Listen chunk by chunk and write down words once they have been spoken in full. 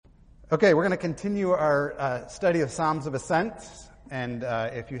Okay, we're going to continue our study of Psalms of Ascent. And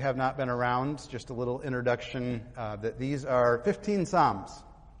if you have not been around, just a little introduction that these are 15 Psalms.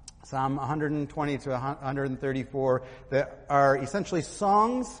 Psalm 120 to 134 that are essentially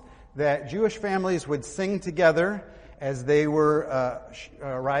songs that Jewish families would sing together as they were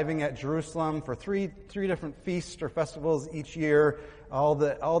arriving at Jerusalem for three different feasts or festivals each year. All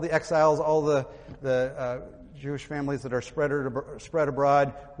the exiles, all the Jewish families that are spread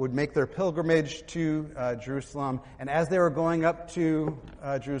abroad would make their pilgrimage to Jerusalem. And as they were going up to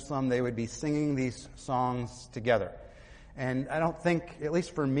Jerusalem, they would be singing these songs together. And I don't think, at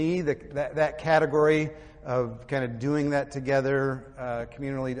least for me, that category of kind of doing that together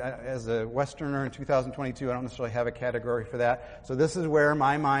communally, as a Westerner in 2022, I don't necessarily have a category for that. So this is where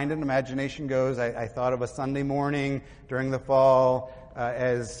my mind and imagination goes. I thought of a Sunday morning during the fall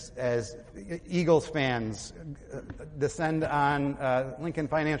as Eagles fans descend on Lincoln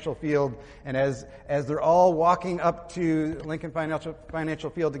Financial Field, and as they're all walking up to Lincoln Financial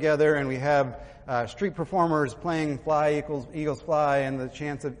Field together, and we have street performers playing "Fly Eagles Fly" and the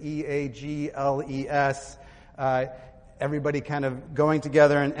chants of EAGLES. Everybody kind of going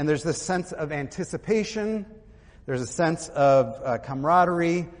together, and there's this sense of anticipation. There's a sense of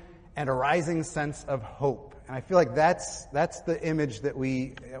camaraderie and a rising sense of hope. And I feel like that's the image that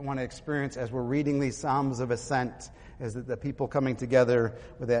we want to experience as we're reading these Psalms of Ascent, is that the people coming together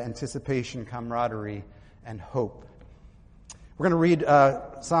with that anticipation, camaraderie, and hope. We're going to read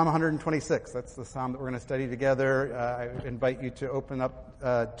Psalm 126. That's the psalm that we're going to study together. I invite you to open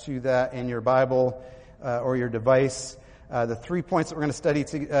up to that in your Bible or your device. The 3 points that we're going to study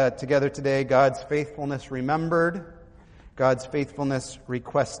together today: God's faithfulness remembered, God's faithfulness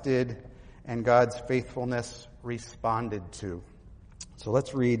requested, and God's faithfulness responded to. So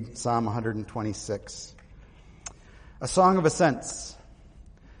let's read Psalm 126. A song of ascents.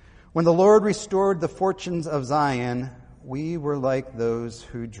 When the Lord restored the fortunes of Zion, we were like those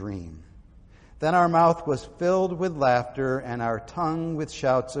who dream. Then our mouth was filled with laughter and our tongue with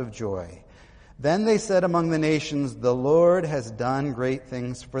shouts of joy. Then they said among the nations, the Lord has done great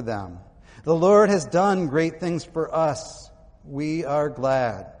things for them. The Lord has done great things for us. We are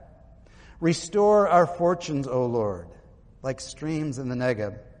glad. Restore our fortunes, O Lord, like streams in the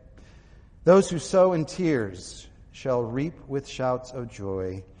Negeb. Those who sow in tears shall reap with shouts of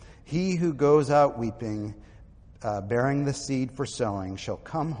joy. He who goes out weeping, bearing the seed for sowing, shall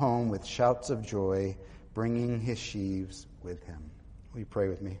come home with shouts of joy, bringing his sheaves with him. Will you pray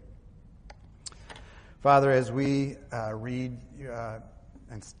with me? Father, as we read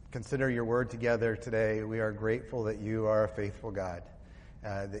and consider your word together today, we are grateful that you are a faithful God.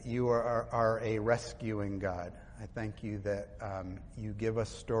 That you are a rescuing God. I thank you that you give us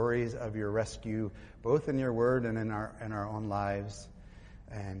stories of your rescue, both in your word and in our own lives.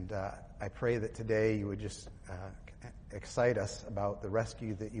 And I pray that today you would just excite us about the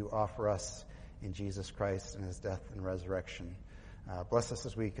rescue that you offer us in Jesus Christ and his death and resurrection. Bless us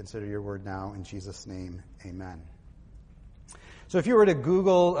as we consider your word now. In Jesus' name, amen. So if you were to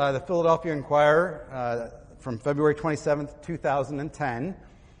Google the Philadelphia Inquirer from February 27th, 2010,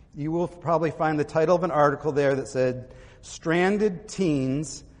 you will probably find the title of an article there that said, "Stranded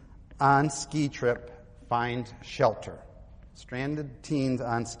Teens on Ski Trip Find Shelter." Stranded teens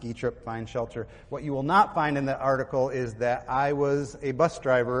on ski trip find shelter. What you will not find in that article is that I was a bus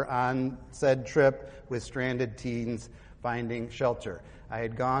driver on said trip with stranded teens finding shelter. I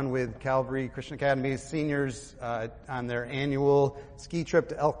had gone with Calvary Christian Academy's seniors on their annual ski trip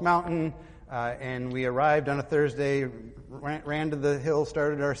to Elk Mountain. And we arrived on a Thursday, ran to the hill,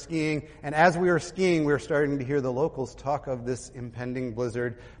 started our skiing. And as we were skiing, we were starting to hear the locals talk of this impending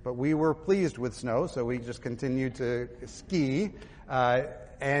blizzard. But we were pleased with snow, so we just continued to ski.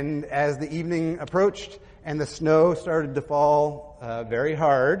 And as the evening approached and the snow started to fall very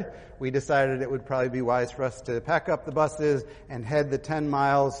hard, we decided it would probably be wise for us to pack up the buses and head the 10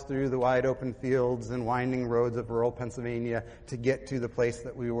 miles through the wide open fields and winding roads of rural Pennsylvania to get to the place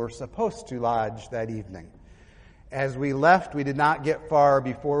that we were supposed to lodge that evening. As we left, we did not get far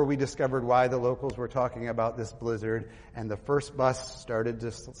before we discovered why the locals were talking about this blizzard, and the first bus started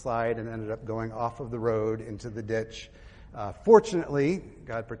to slide and ended up going off of the road into the ditch. Fortunately,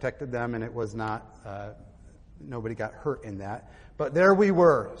 God protected them, and it was not, nobody got hurt in that. But there we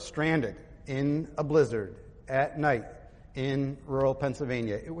were, stranded in a blizzard at night in rural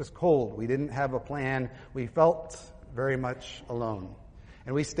Pennsylvania. It was cold. We didn't have a plan. We felt very much alone.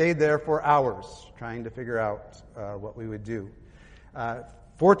 And we stayed there for hours trying to figure out what we would do.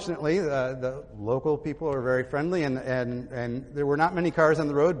 Fortunately, the local people are very friendly, and there were not many cars on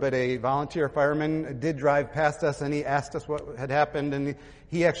the road, but a volunteer fireman did drive past us, and he asked us what had happened, and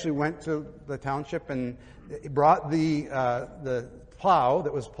he actually went to the township and brought the plow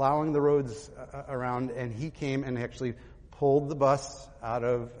that was plowing the roads around, and he came and actually pulled the bus out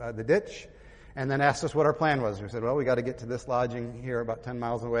of the ditch, and then asked us what our plan was. We said, well, we got to get to this lodging here about 10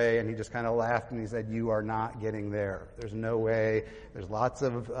 miles away. And he just kind of laughed and he said, you are not getting there. There's no way. There's lots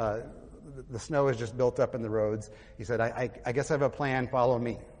of, the snow is just built up in the roads. He said, I guess I have a plan. Follow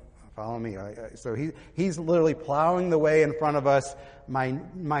me. Follow me. So he's literally plowing the way in front of us. My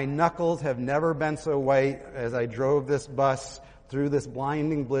knuckles have never been so white as I drove this bus through this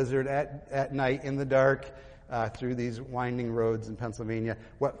blinding blizzard at night in the dark. Through these winding roads in Pennsylvania.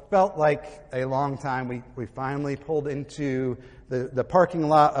 What felt like a long time, we finally pulled into the parking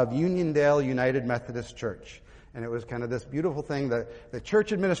lot of Uniondale United Methodist Church. And it was kind of this beautiful thing. The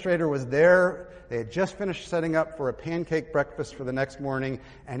church administrator was there. They had just finished setting up for a pancake breakfast for the next morning,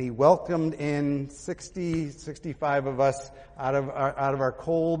 and he welcomed in 65 of us out of our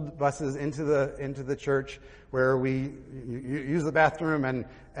cold buses into the church, where we use the bathroom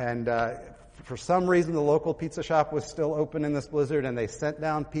and for some reason, the local pizza shop was still open in this blizzard, and they sent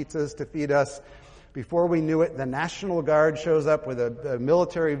down pizzas to feed us. Before we knew it, the National Guard shows up with a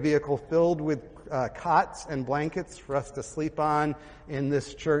military vehicle filled with cots and blankets for us to sleep on in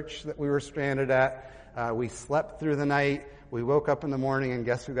this church that we were stranded at. We slept through the night. We woke up in the morning, and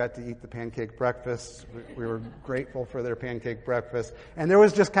guess who got to eat the pancake breakfast? We were grateful for their pancake breakfast. And there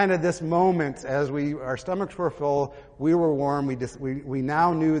was just kind of this moment as our stomachs were full, we were warm, we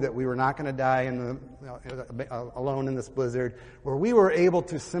now knew that we were not going to die alone in this blizzard, where we were able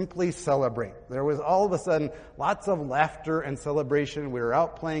to simply celebrate. There was all of a sudden lots of laughter and celebration. We were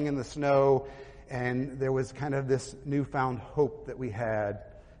out playing in the snow, and there was kind of this newfound hope that we had,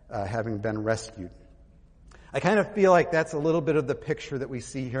 having been rescued. I kind of feel like that's a little bit of the picture that we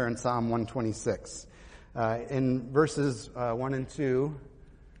see here in Psalm 126. In verses 1 and 2,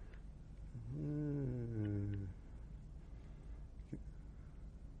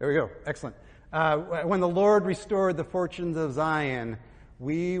 there we go. Excellent. When the Lord restored the fortunes of Zion,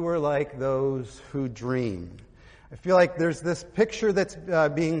 we were like those who dream. I feel like there's this picture that's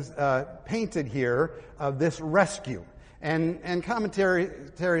being painted here of this rescue. And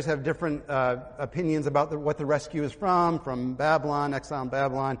commentaries have different opinions about what the rescue is from Babylon, exile in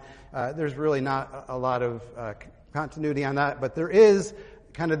Babylon. There's really not a lot of continuity on that, but there is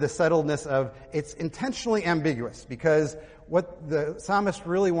kind of the settledness of it's intentionally ambiguous, because what the psalmist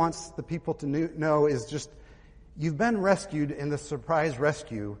really wants the people to know is just, you've been rescued in the surprise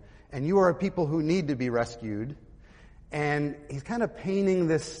rescue, and you are a people who need to be rescued. And he's kind of painting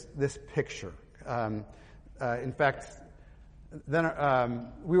this picture. In fact, then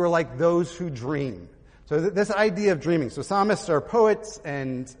we were like those who dream. So this idea of dreaming. So psalmists are poets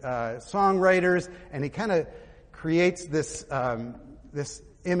and songwriters, and he kind of creates this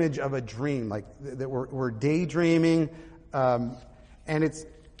image of a dream, like that we're daydreaming, and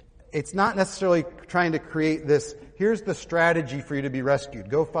it's not necessarily trying to create this, here's the strategy for you to be rescued.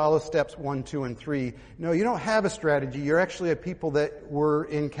 Go follow steps 1, 2, and 3. No, you don't have a strategy. You're actually a people that were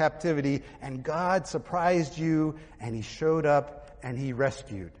in captivity, and God surprised you, and he showed up, and he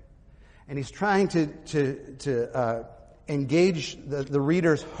rescued. And he's trying to engage the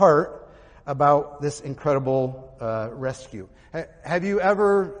reader's heart about this incredible rescue. Have you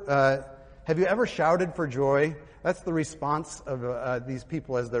ever shouted for joy? That's the response of these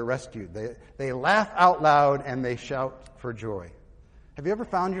people as they're rescued. They laugh out loud and they shout for joy. Have you ever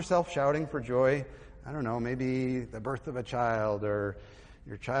found yourself shouting for joy? I don't know, maybe the birth of a child, or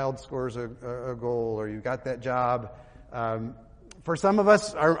your child scores a goal, or you got that job. For some of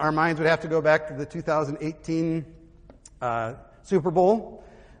us, our minds would have to go back to the 2018 Super Bowl,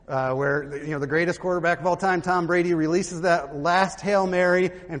 where the greatest quarterback of all time, Tom Brady, releases that last Hail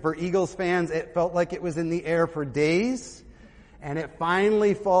Mary, and for Eagles fans, it felt like it was in the air for days, and it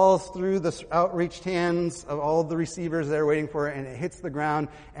finally falls through the outreached hands of all of the receivers there waiting for it, and it hits the ground,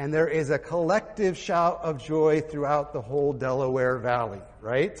 and there is a collective shout of joy throughout the whole Delaware Valley,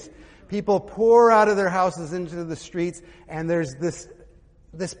 right? People pour out of their houses into the streets, and there's this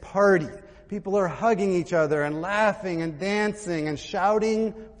party. People are hugging each other and laughing and dancing and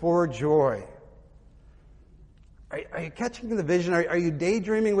shouting for joy. Are you catching the vision? Are you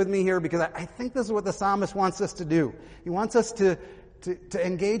daydreaming with me here? Because I think this is what the psalmist wants us to do. He wants us to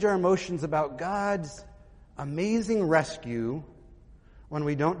engage our emotions about God's amazing rescue when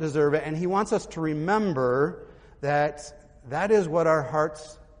we don't deserve it. And he wants us to remember that is what our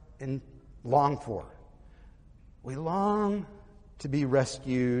hearts long for. We long to be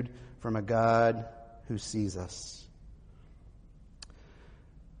rescued from a God who sees us.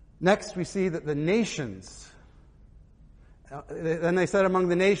 Next, we see that the nations, then they said among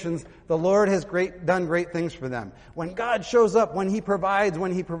the nations, the Lord has done great things for them. When God shows up, when He provides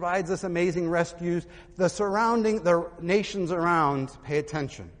this amazing rescues, the nations around pay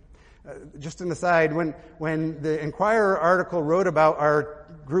attention. Just an aside, when the Inquirer article wrote about our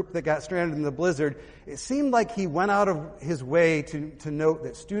group that got stranded in the blizzard, it seemed like he went out of his way to note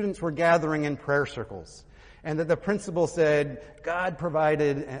that students were gathering in prayer circles, and that the principal said God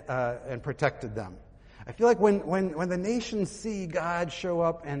provided and protected them. I feel like when the nations see God show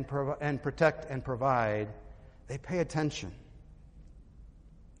up and protect and provide, they pay attention.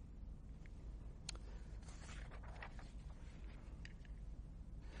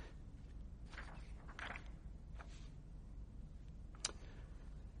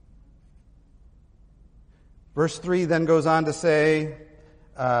 Verse 3 then goes on to say,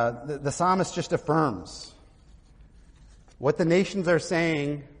 the psalmist just affirms what the nations are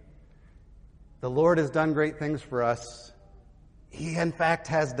saying. The Lord has done great things for us. He, in fact,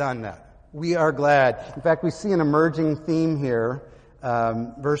 has done that. We are glad. In fact, we see an emerging theme here.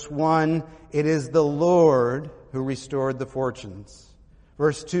 Verse 1, it is the Lord who restored the fortunes.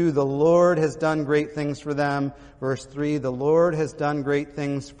 Verse 2, the Lord has done great things for them. Verse 3, the Lord has done great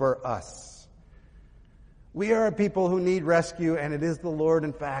things for us. We are a people who need rescue, and it is the Lord,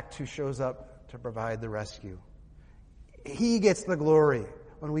 in fact, who shows up to provide the rescue. He gets the glory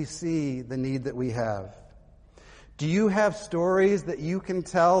when we see the need that we have. Do you have stories that you can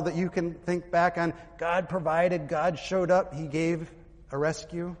tell, that you can think back on? God provided, God showed up, He gave a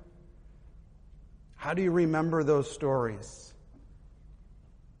rescue. How do you remember those stories?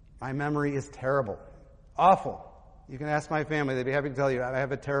 My memory is terrible. Awful. You can ask my family, they'd be happy to tell you I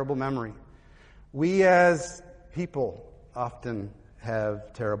have a terrible memory. We as people often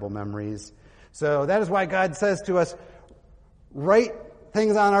have terrible memories. So that is why God says to us, write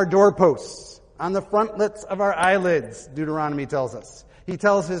things on our doorposts, on the frontlets of our eyelids, Deuteronomy tells us. He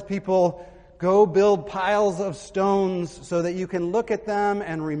tells His people, go build piles of stones so that you can look at them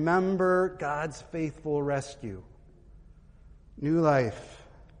and remember God's faithful rescue. New life.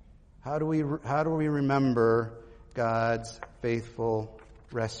 How do we remember God's faithful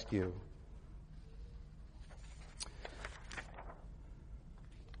rescue?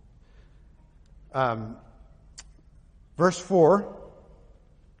 Verse 4,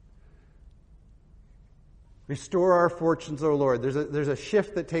 restore our fortunes, O Lord. There's a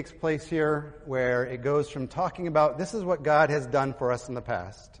shift that takes place here where it goes from talking about this is what God has done for us in the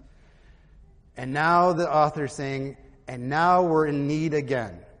past. And now the author is saying, and now we're in need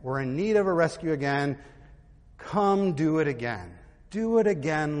again. We're in need of a rescue again. Come do it again. Do it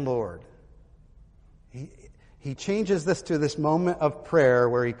again, Lord. He changes this to this moment of prayer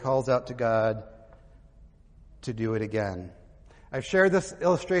where he calls out to God to do it again. I've shared this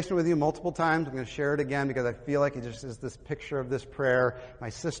illustration with you multiple times. I'm going to share it again because I feel like it just is this picture of this prayer. My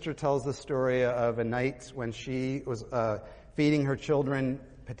sister tells the story of a night when she was feeding her children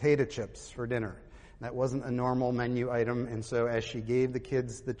potato chips for dinner. That wasn't a normal menu item, and so as she gave the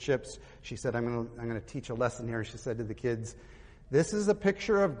kids the chips, she said, I'm going to teach a lesson here. She said to the kids, this is a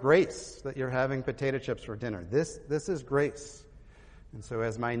picture of grace that you're having potato chips for dinner. This is grace. And so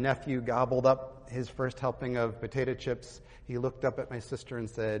as my nephew gobbled up his first helping of potato chips, he looked up at my sister and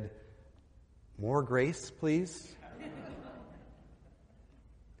said, more grace, please?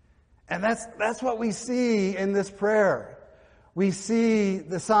 And that's what we see in this prayer. We see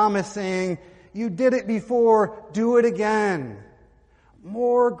the psalmist saying, you did it before, do it again.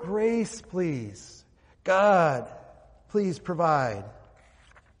 More grace, please. God, please provide.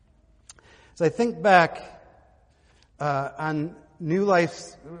 As I think back on New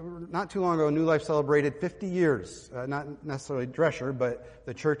Life's, not too long ago, New Life celebrated 50 years. Not necessarily Drescher, but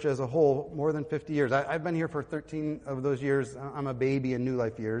the church as a whole, more than 50 years. I've been here for 13 of those years. I'm a baby in New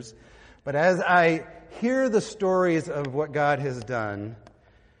Life years. But as I hear the stories of what God has done,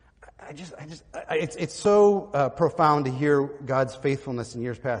 it's so profound to hear God's faithfulness in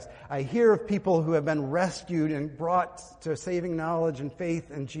years past. I hear of people who have been rescued and brought to saving knowledge and faith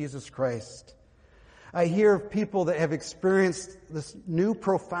in Jesus Christ. I hear of people that have experienced this new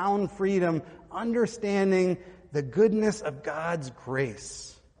profound freedom, understanding the goodness of God's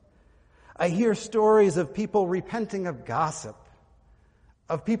grace. I hear stories of people repenting of gossip,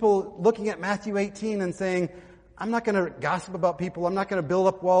 of people looking at Matthew 18 and saying, I'm not going to gossip about people. I'm not going to build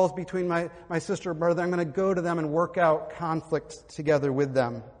up walls between my sister and brother. I'm going to go to them and work out conflict together with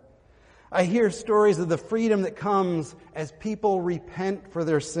them. I hear stories of the freedom that comes as people repent for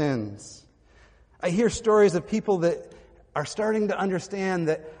their sins. I hear stories of people that are starting to understand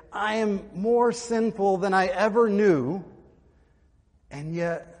that I am more sinful than I ever knew, and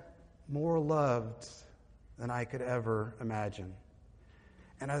yet more loved than I could ever imagine.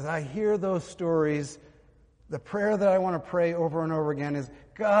 And as I hear those stories, the prayer that I want to pray over and over again is,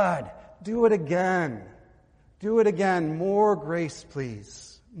 God, do it again. Do it again. More grace,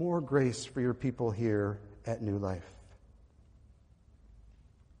 please. More grace for your people here at New Life.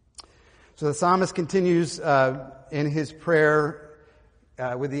 So the psalmist continues in his prayer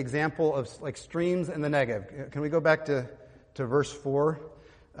with the example of like streams in the Negev. Can we go back to verse 4?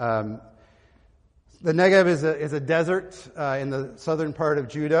 The Negev is a desert in the southern part of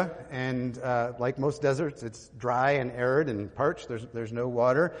Judah, and like most deserts, it's dry and arid and parched. There's no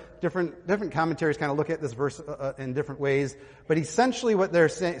water. Different commentaries kind of look at this verse in different ways, but essentially what they're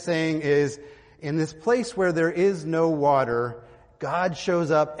saying is, in this place where there is no water, God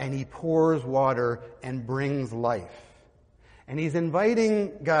shows up and He pours water and brings life. And He's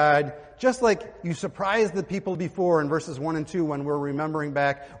inviting God, just like you surprised the people before in verses 1 and 2 when we're remembering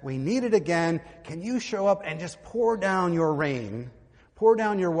back, we need it again. Can you show up and just pour down your rain, pour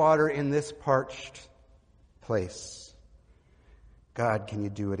down your water in this parched place? God, can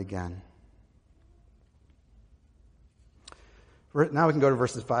you do it again? Now we can go to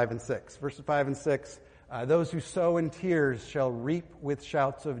verses 5 and 6. Verses 5 and 6, those who sow in tears shall reap with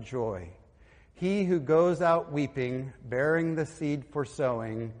shouts of joy. He who goes out weeping, bearing the seed for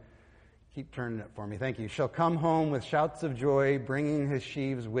sowing, keep turning it for me, thank you, shall come home with shouts of joy, bringing his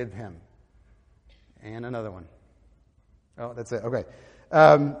sheaves with him. And another one. Oh, that's it. Okay.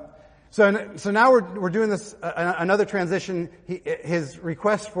 So now we're doing this another transition. His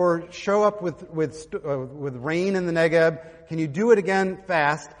request for show up with rain in the Negev. Can you do it again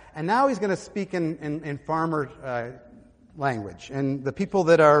fast? And now he's going to speak in farmer language. And the people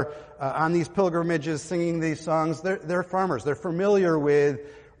that are on these pilgrimages singing these songs, they're farmers. They're familiar with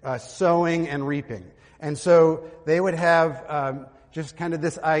sowing and reaping. And so they would have just kind of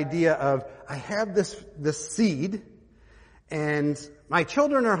this idea of, I have this seed, and my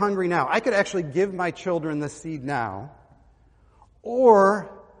children are hungry now. I could actually give my children this seed now,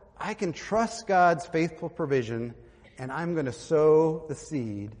 or I can trust God's faithful provision, and I'm going to sow the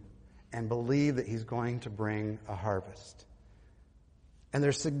seed and believe that He's going to bring a harvest. And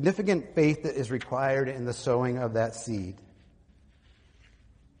there's significant faith that is required in the sowing of that seed.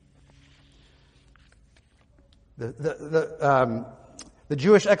 The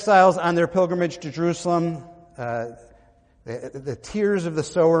Jewish exiles on their pilgrimage to Jerusalem, the tears of the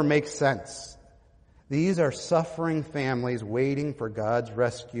sower make sense. These are suffering families waiting for God's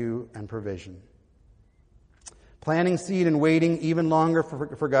rescue and provision. Planting seed and waiting even longer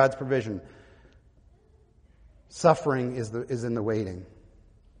for God's provision. Suffering is in the waiting.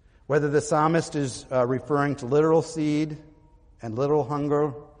 Whether the psalmist is referring to literal seed and literal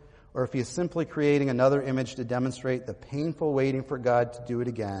hunger, or if he is simply creating another image to demonstrate the painful waiting for God to do it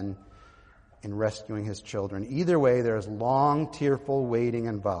again in rescuing His children. Either way, there is long, tearful waiting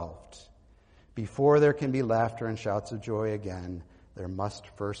involved. Before there can be laughter and shouts of joy again, there must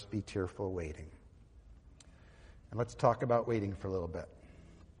first be tearful waiting. And let's talk about waiting for a little bit.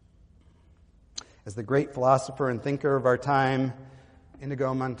 As the great philosopher and thinker of our time,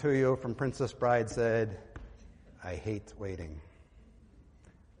 Inigo Montoya from Princess Bride said, I hate waiting.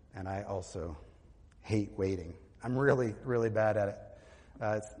 And I also hate waiting. I'm really, really bad at it.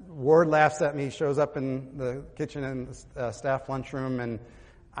 Ward laughs at me, shows up in the kitchen and the staff lunchroom, and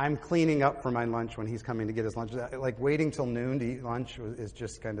I'm cleaning up for my lunch when he's coming to get his lunch. Like waiting till noon to eat lunch is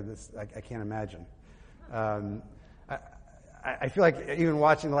just kind of this, I can't imagine. I feel like even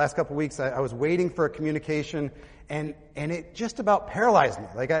watching the last couple of weeks, I was waiting for a communication, and it just about paralyzed me.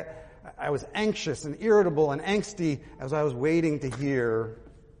 Like I was anxious and irritable and angsty as I was waiting to hear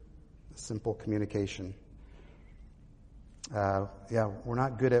simple communication. We're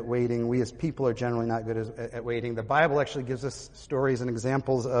not good at waiting. We as people are generally not good at waiting. The Bible actually gives us stories and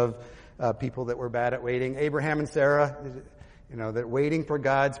examples of people that were bad at waiting. Abraham and Sarah, they're waiting for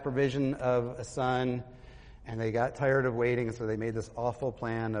God's provision of a son, and they got tired of waiting, and so they made this awful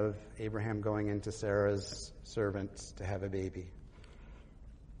plan of Abraham going into Sarah's servant to have a baby.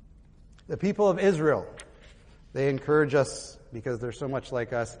 The people of Israel, they encourage us because they're so much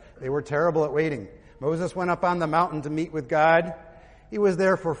like us. They were terrible at waiting. Moses went up on the mountain to meet with God. He was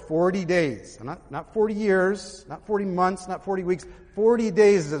there for 40 days. Not 40 years, not 40 months, not 40 weeks. 40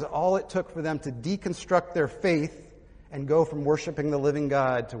 days is all it took for them to deconstruct their faith and go from worshiping the living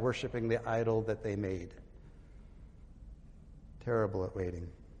God to worshiping the idol that they made. Terrible at waiting.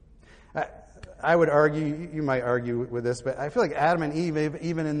 I would argue, you might argue with this, but I feel like Adam and Eve,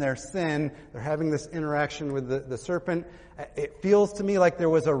 even in their sin, they're having this interaction with the serpent. It feels to me like there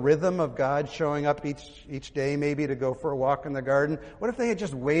was a rhythm of God showing up each day, maybe to go for a walk in the garden. What if they had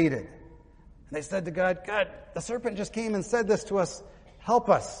just waited? And they said to God, God, the serpent just came and said this to us. Help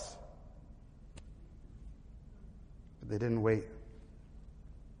us. But they didn't wait.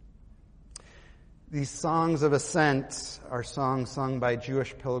 These songs of ascent are songs sung by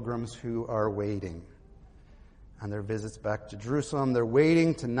Jewish pilgrims who are waiting on their visits back to Jerusalem. They're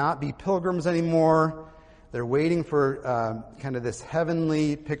waiting to not be pilgrims anymore. They're waiting for kind of this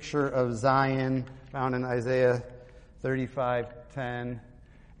heavenly picture of Zion found in Isaiah 35:10.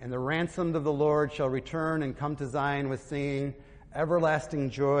 And the ransomed of the Lord shall return and come to Zion with singing. Everlasting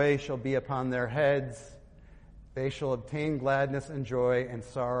joy shall be upon their heads. They shall obtain gladness and joy, and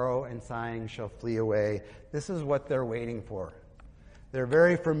sorrow and sighing shall flee away. This is what they're waiting for. They're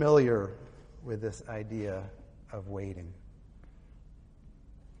very familiar with this idea of waiting.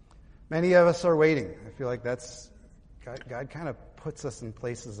 Many of us are waiting. I feel like that's, God kind of puts us in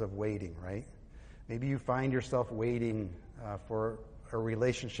places of waiting, right? Maybe you find yourself waiting for a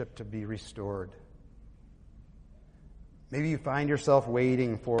relationship to be restored. Maybe you find yourself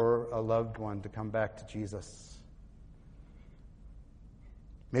waiting for a loved one to come back to Jesus.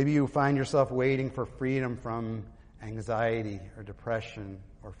 Maybe you find yourself waiting for freedom from anxiety or depression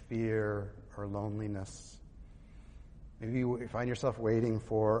or fear or loneliness. Maybe you find yourself waiting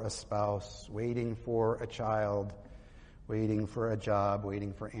for a spouse, waiting for a child, waiting for a job,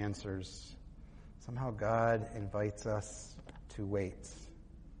 waiting for answers. Somehow God invites us to wait.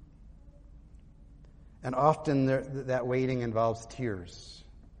 And often that waiting involves tears.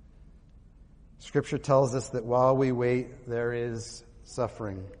 Scripture tells us that while we wait, there is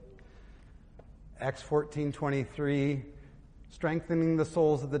suffering. Acts 14:23, strengthening the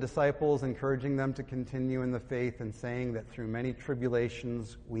souls of the disciples, encouraging them to continue in the faith, and saying that through many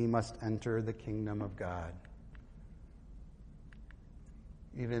tribulations we must enter the kingdom of God.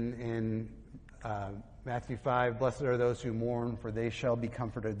 Even in Matthew 5, blessed are those who mourn, for they shall be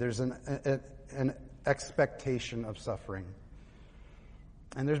comforted. There's an expectation of suffering.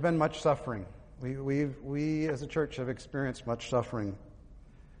 And there's been much suffering. We as a church have experienced much suffering.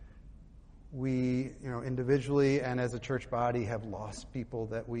 We, individually and as a church body have lost people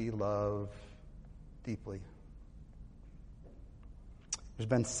that we love deeply. There's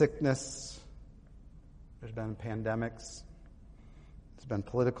been sickness. There's been pandemics. There's been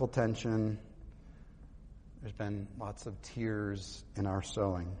political tension. There's been lots of tears in our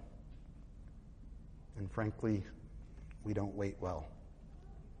sowing. And frankly, we don't wait well.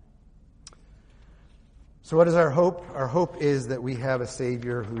 So what is our hope? Our hope is that we have a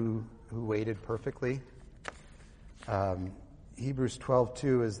Savior who waited perfectly. Hebrews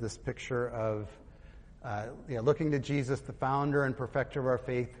 12:2 is this picture of looking to Jesus, the founder and perfecter of our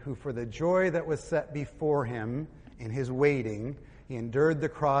faith, who for the joy that was set before him in his waiting, he endured the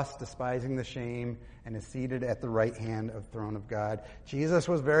cross, despising the shame, and is seated at the right hand of the throne of God. Jesus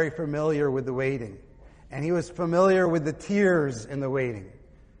was very familiar with the waiting, and he was familiar with the tears in the waiting.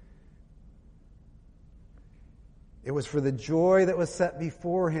 It was for the joy that was set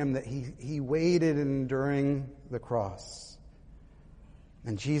before him that he waited enduring the cross.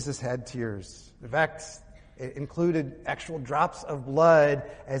 And Jesus had tears. In fact, it included actual drops of blood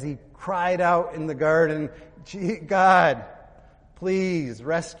as he cried out in the garden, God, please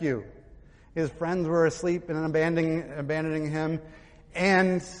rescue. His friends were asleep and abandoning him.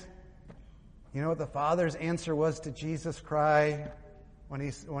 And you know what the Father's answer was to Jesus' cry?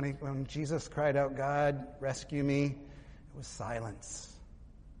 When Jesus cried out, God, rescue me, it was silence.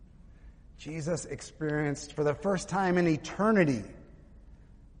 Jesus experienced for the first time in eternity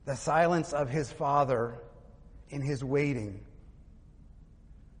the silence of his Father in his waiting,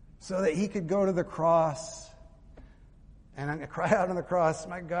 so that he could go to the cross and cry out on the cross,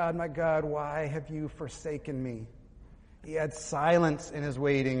 my God, why have you forsaken me? He had silence in his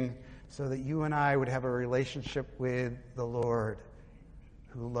waiting so that you and I would have a relationship with the Lord,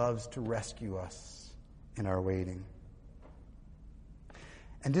 who loves to rescue us in our waiting.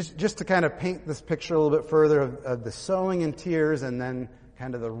 And just to kind of paint this picture a little bit further of the sowing in tears and then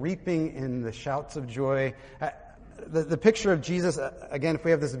kind of the reaping in the shouts of joy. The picture of Jesus, again, if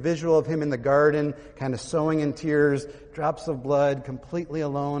we have this visual of him in the garden, kind of sowing in tears, drops of blood, completely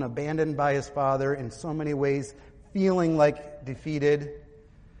alone, abandoned by his Father, in so many ways feeling like defeated.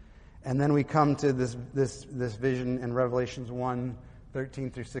 And then we come to this vision in Revelations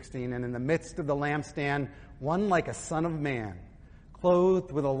 1:13-16, and in the midst of the lampstand, one like a son of man,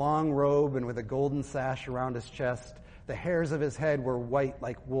 clothed with a long robe and with a golden sash around his chest. The hairs of his head were white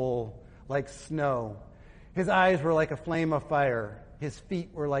like wool, like snow. His eyes were like a flame of fire. His feet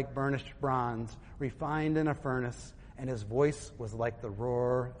were like burnished bronze, refined in a furnace, and his voice was like the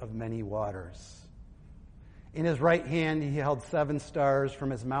roar of many waters. In his right hand he held 7 stars. From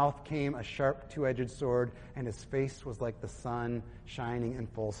his mouth came a sharp two-edged sword, and his face was like the sun shining in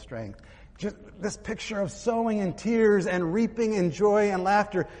full strength. Just this picture of sowing in tears and reaping in joy and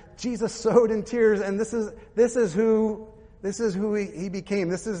laughter. Jesus sowed in tears, and this is who he became.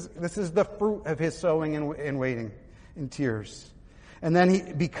 This is the fruit of his sowing and waiting in tears. And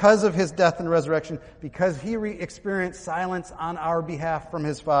then because of his death and resurrection, because he experienced silence on our behalf from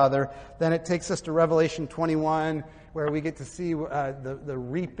his Father, then it takes us to Revelation 21, where we get to see the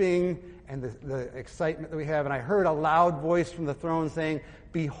reaping and the excitement that we have. And I heard a loud voice from the throne saying,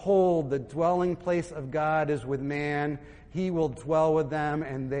 "Behold, the dwelling place of God is with man. He will dwell with them,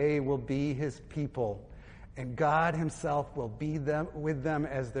 and they will be his people. And God himself will be with them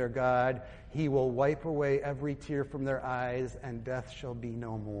as their God. He will wipe away every tear from their eyes, and death shall be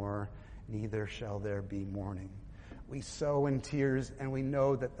no more, neither shall there be mourning." We sow in tears, and we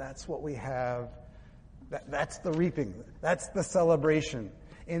know that that's what we have. That's the reaping. That's the celebration.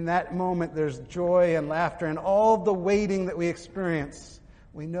 In that moment, there's joy and laughter, and all the waiting that we experience.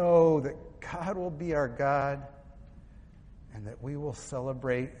 We know that God will be our God, and that we will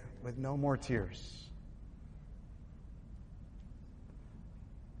celebrate with no more tears.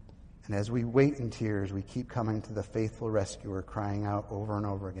 And as we wait in tears, we keep coming to the faithful rescuer, crying out over and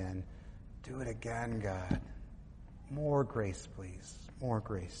over again, "Do it again, God. More grace, please. More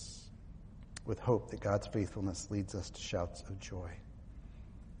grace." With hope that God's faithfulness leads us to shouts of joy.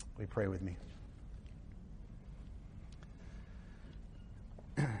 Will you pray with me?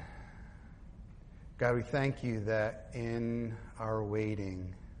 God, we thank you that in our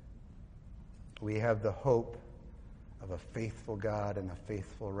waiting, we have the hope of a faithful God and a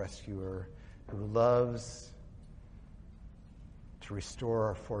faithful rescuer who loves to restore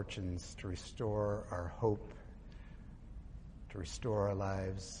our fortunes, to restore our hope, to restore our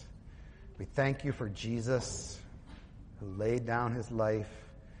lives. We thank you for Jesus, who laid down his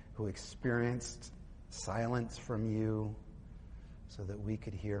life, who experienced silence from you so that we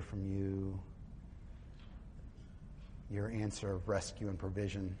could hear from you your answer of rescue and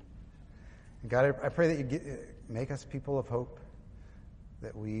provision. And God, I pray that you make us people of hope,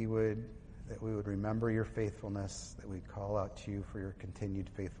 that we would remember your faithfulness, that we'd call out to you for your continued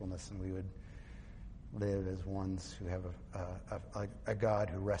faithfulness, and we would live as ones who have a God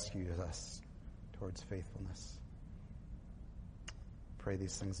who rescues us towards faithfulness. Pray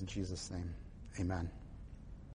these things in Jesus' name. Amen.